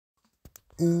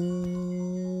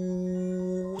Ooh,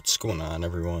 what's going on,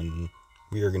 everyone?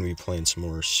 We are going to be playing some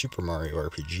more Super Mario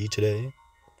RPG today.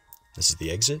 This is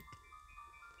the exit.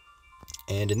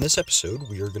 And in this episode,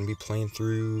 we are going to be playing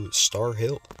through Star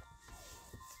Hill.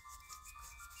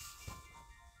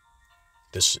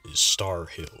 This is Star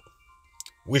Hill.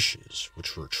 Wishes,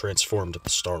 which were transformed at the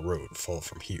Star Road, fall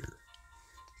from here.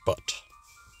 But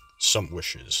some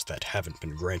wishes that haven't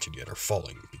been granted yet are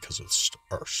falling because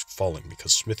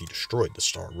Smithy destroyed the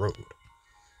Star Road.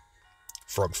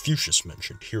 Frogfucius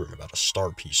mentioned hearing about a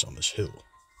star piece on this hill.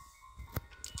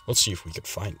 Let's see if we can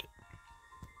find it.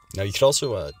 Now, you could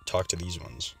also talk to these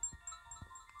ones.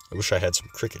 I wish I had some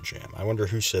cricket jam. I wonder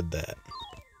who said that.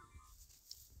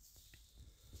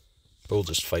 But we'll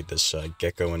just fight this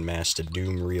gecko and Master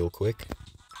Doom real quick.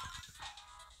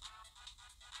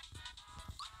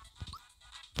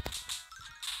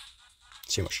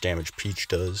 See how much damage Peach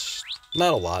does.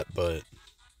 Not a lot, but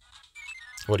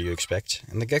what do you expect?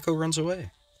 And the gecko runs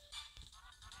away.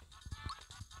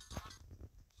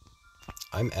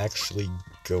 I'm actually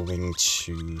going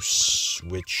to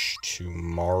switch to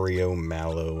Mario,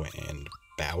 Mallow, and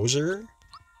Bowser.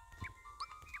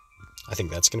 I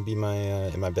think that's going to be my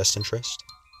in my best interest.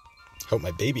 Hope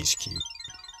my baby's cute.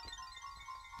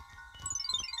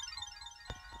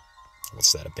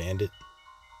 What's that, a bandit?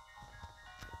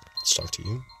 Let's talk to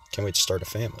you. Can't wait to start a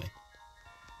family.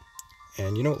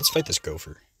 And you know what? Let's fight this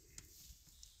gopher.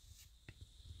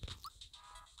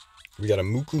 We got a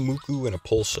Muku Muku and a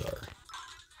Pulsar.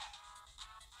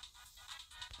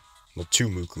 Well, two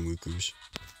Muku Mukus.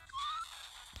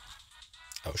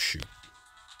 Oh, shoot.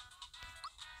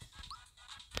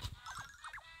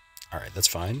 Alright, that's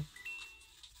fine.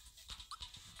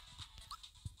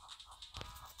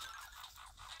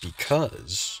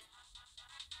 Because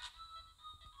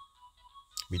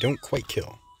we don't quite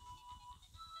kill.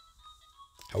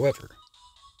 However,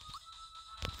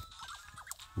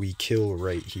 we kill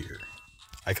right here.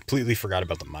 I completely forgot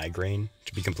about the migraine,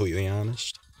 to be completely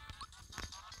honest.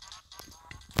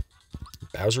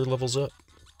 Bowser levels up.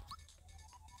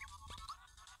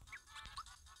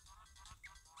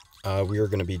 We are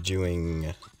going to be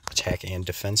doing attack and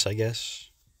defense, I guess.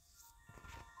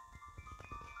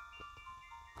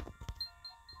 I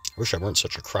wish I weren't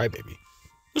such a crybaby.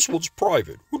 This one's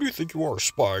private. Who do you think you are,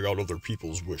 spying out other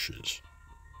people's wishes?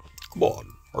 Come on,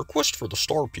 our quest for the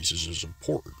star pieces is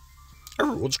important.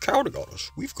 Everyone's counting on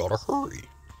us. We've got to hurry.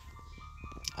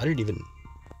 I didn't even...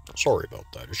 Sorry about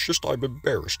that. It's just I'm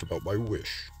embarrassed about my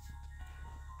wish.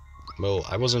 Well,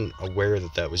 I wasn't aware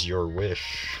that that was your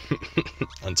wish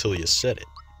until you said it.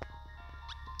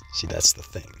 See, that's the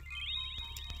thing.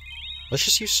 Let's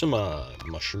just use some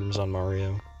mushrooms on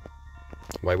Mario.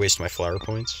 Why waste my flower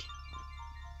points?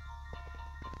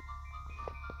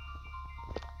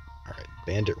 Alright,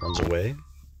 bandit runs away.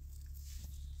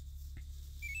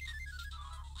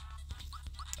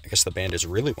 I guess the bandits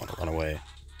really want to run away.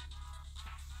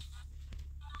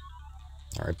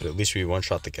 Alright, but at least we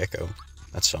one-shot the gecko.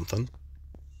 That's something.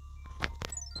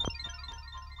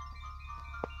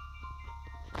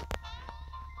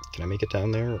 Can I make it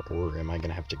down there, or am I going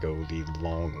to have to go the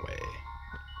long way?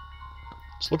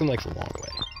 It's looking like the long way.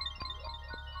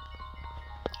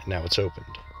 And now it's opened.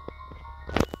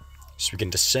 So we can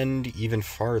descend even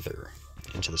farther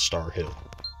into the Star Hill.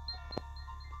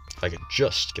 If I could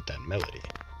just get that melody.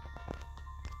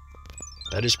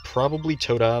 That is probably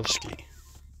Todovsky.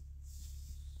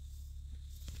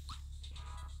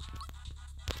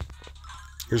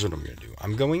 Here's what I'm going to do.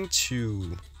 I'm going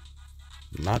to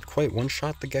not quite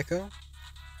one-shot the gecko.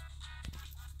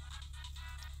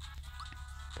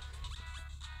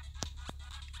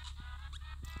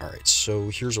 Alright, so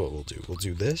here's what we'll do. We'll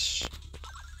do this.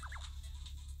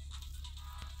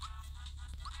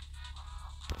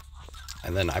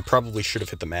 And then I probably should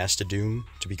have hit the Master Doom,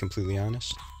 to be completely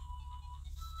honest.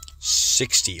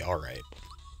 60, alright.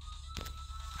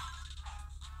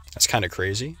 That's kind of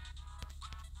crazy.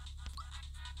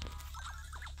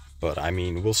 But, I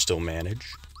mean, we'll still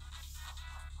manage.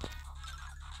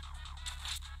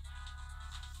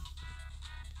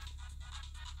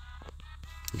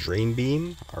 Drain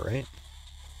Beam, alright.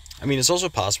 I mean, it's also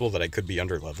possible that I could be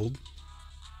underleveled.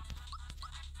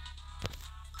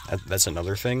 That's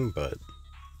another thing, but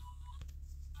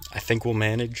I think we'll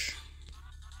manage.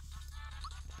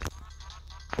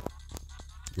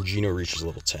 Gino reaches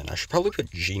level 10. I should probably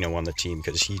put Gino on the team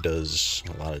because he does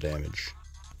a lot of damage.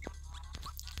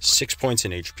 6 points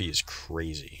in HP is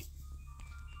crazy.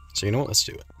 So you know what? Let's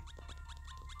do it.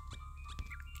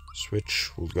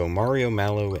 Switch. We'll go Mario,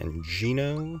 Mallow, and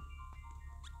Gino.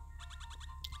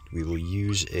 We will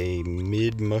use a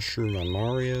mid-mushroom on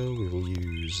Mario. We will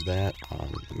use that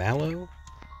on Mallow.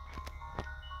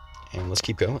 And let's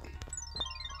keep going.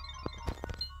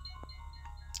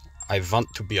 I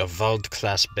want to be a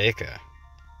world-class baker.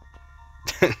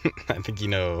 I think you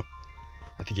know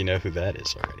who that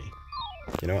is already.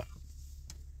 You know what?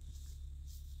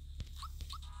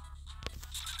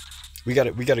 We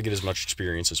gotta get as much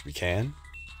experience as we can.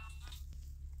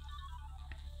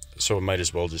 So it might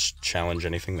as well just challenge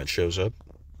anything that shows up.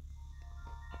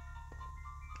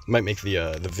 Might make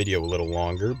the video a little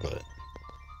longer, but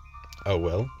oh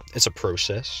well. It's a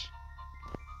process.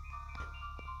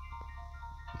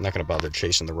 I'm not gonna bother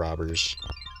chasing the robbers.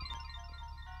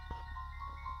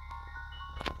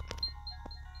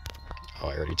 Oh,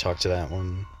 I already talked to that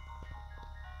one.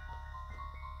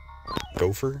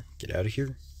 Gopher, get out of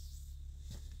here.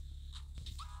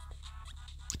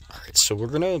 Alright, so we're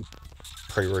gonna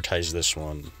prioritize this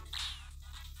one.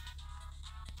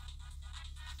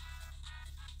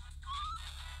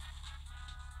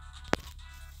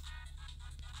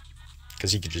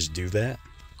 Because he could just do that.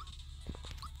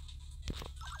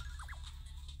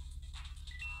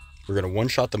 We're gonna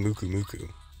one-shot the Muku Muku.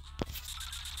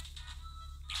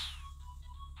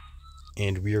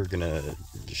 And we are gonna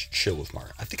just chill with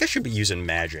Mario. I think I should be using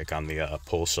magic on the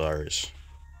pulsars.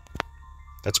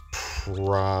 That's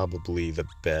probably the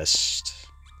best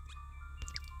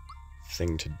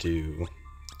thing to do.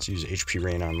 Let's use HP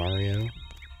Rain on Mario.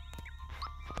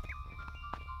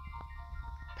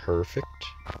 Perfect.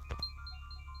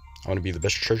 I want to be the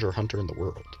best treasure hunter in the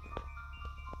world.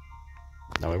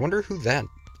 Now I wonder who that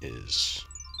is.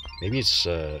 Maybe it's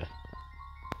a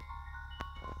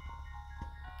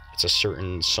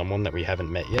certain someone that we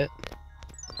haven't met yet.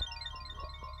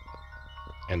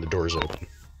 And the door's open.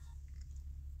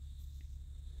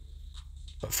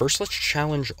 But first, let's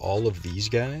challenge all of these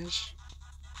guys.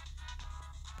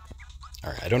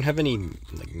 Alright, I don't have any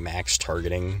like max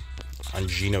targeting on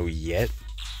Gino yet.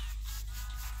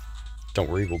 Don't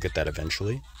worry, we'll get that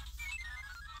eventually.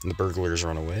 And the burglars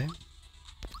run away.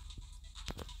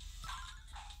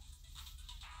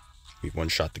 We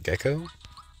one-shot the gecko.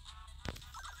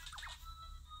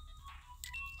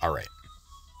 Alright.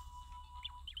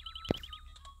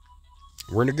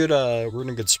 We're in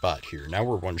a good spot here. Now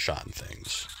we're one-shotting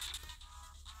things.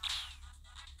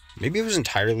 Maybe it was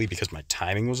entirely because my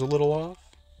timing was a little off.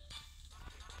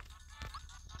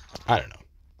 I don't know.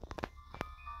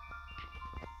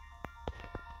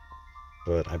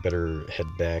 But I better head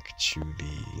back to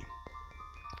the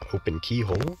open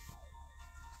keyhole.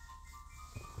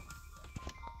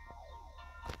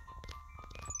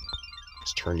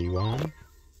 Let's turn you on.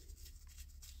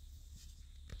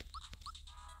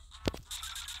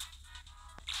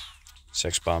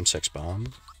 Sex bomb, sex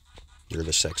bomb. You're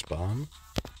the sex bomb.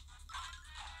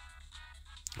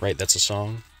 Right, that's a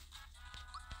song.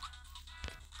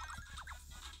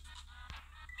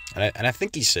 And I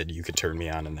think he said you could turn me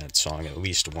on in that song at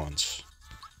least once.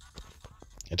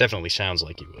 It definitely sounds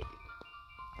like you would.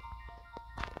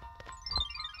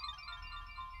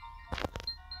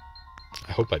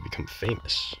 I hope I become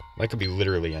famous. That could be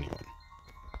literally anyone.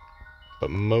 But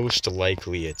most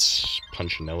likely it's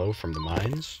Punchinello from the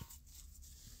mines.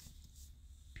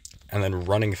 And then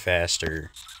running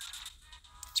faster,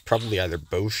 it's probably either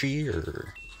Boshi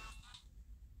or...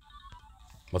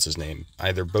 what's his name?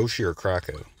 Either Boshi or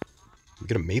Krako. We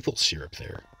get a maple syrup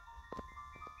there.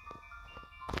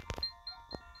 I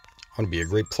want to be a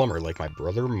great plumber like my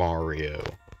brother Mario.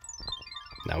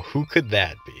 Now, who could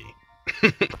that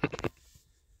be?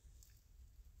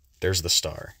 There's the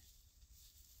star.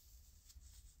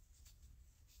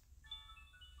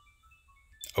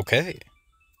 Okay.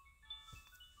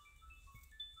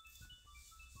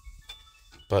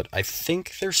 But I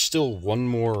think there's still one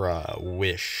more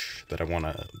wish that I want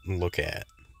to look at.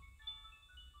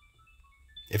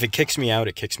 If it kicks me out,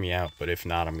 it kicks me out. But if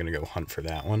not, I'm going to go hunt for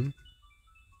that one.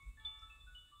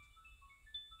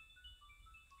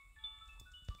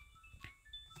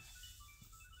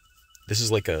 This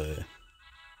is like a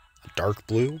dark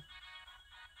blue.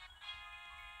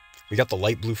 We got the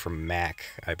light blue from Mac,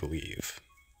 I believe.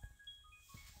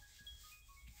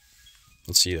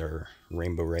 Let's see our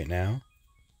rainbow right now.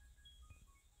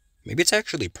 Maybe it's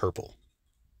actually purple.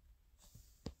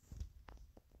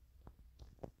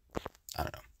 I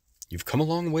don't know. You've come a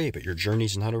long way, but your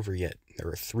journey's not over yet. There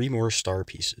are 3 more star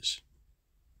pieces.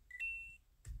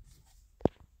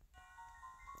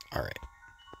 Alright.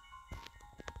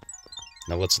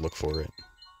 Now let's look for it.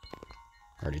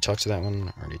 Already talked to that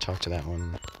one. Already talked to that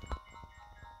one.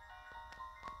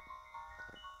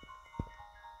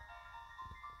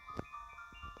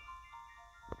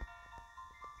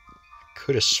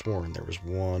 could have sworn there was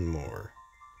one more.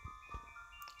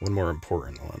 One more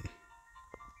important one.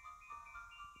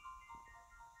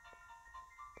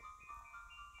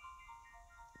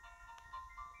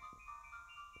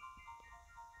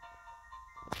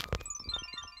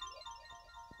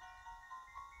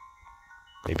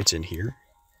 Maybe it's in here?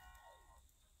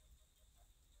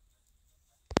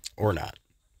 Or not.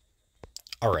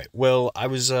 Alright, well, I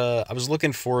was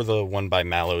looking for the one by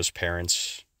Mallow's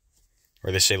parents,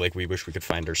 where they say, like, we wish we could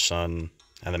find our son,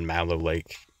 and then Mallow,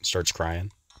 like, starts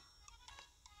crying.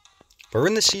 But we're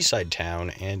in the Seaside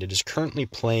Town, and it is currently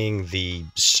playing the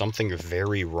Something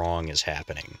Very Wrong is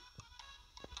Happening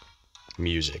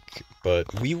music.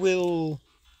 But we will...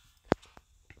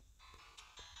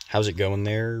 How's it going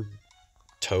there,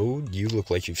 Toad? You look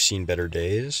like you've seen better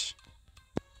days.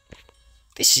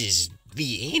 This is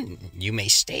the inn. You may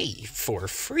stay for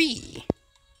free.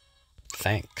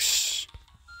 Thanks.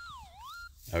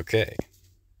 Okay.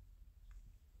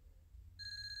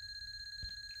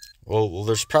 Well,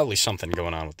 there's probably something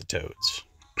going on with the toads.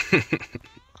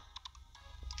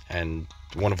 And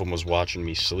one of them was watching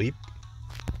me sleep.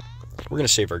 We're going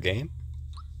to save our game.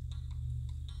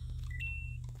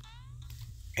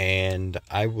 And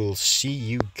I will see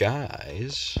you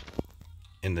guys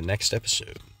in the next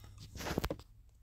episode.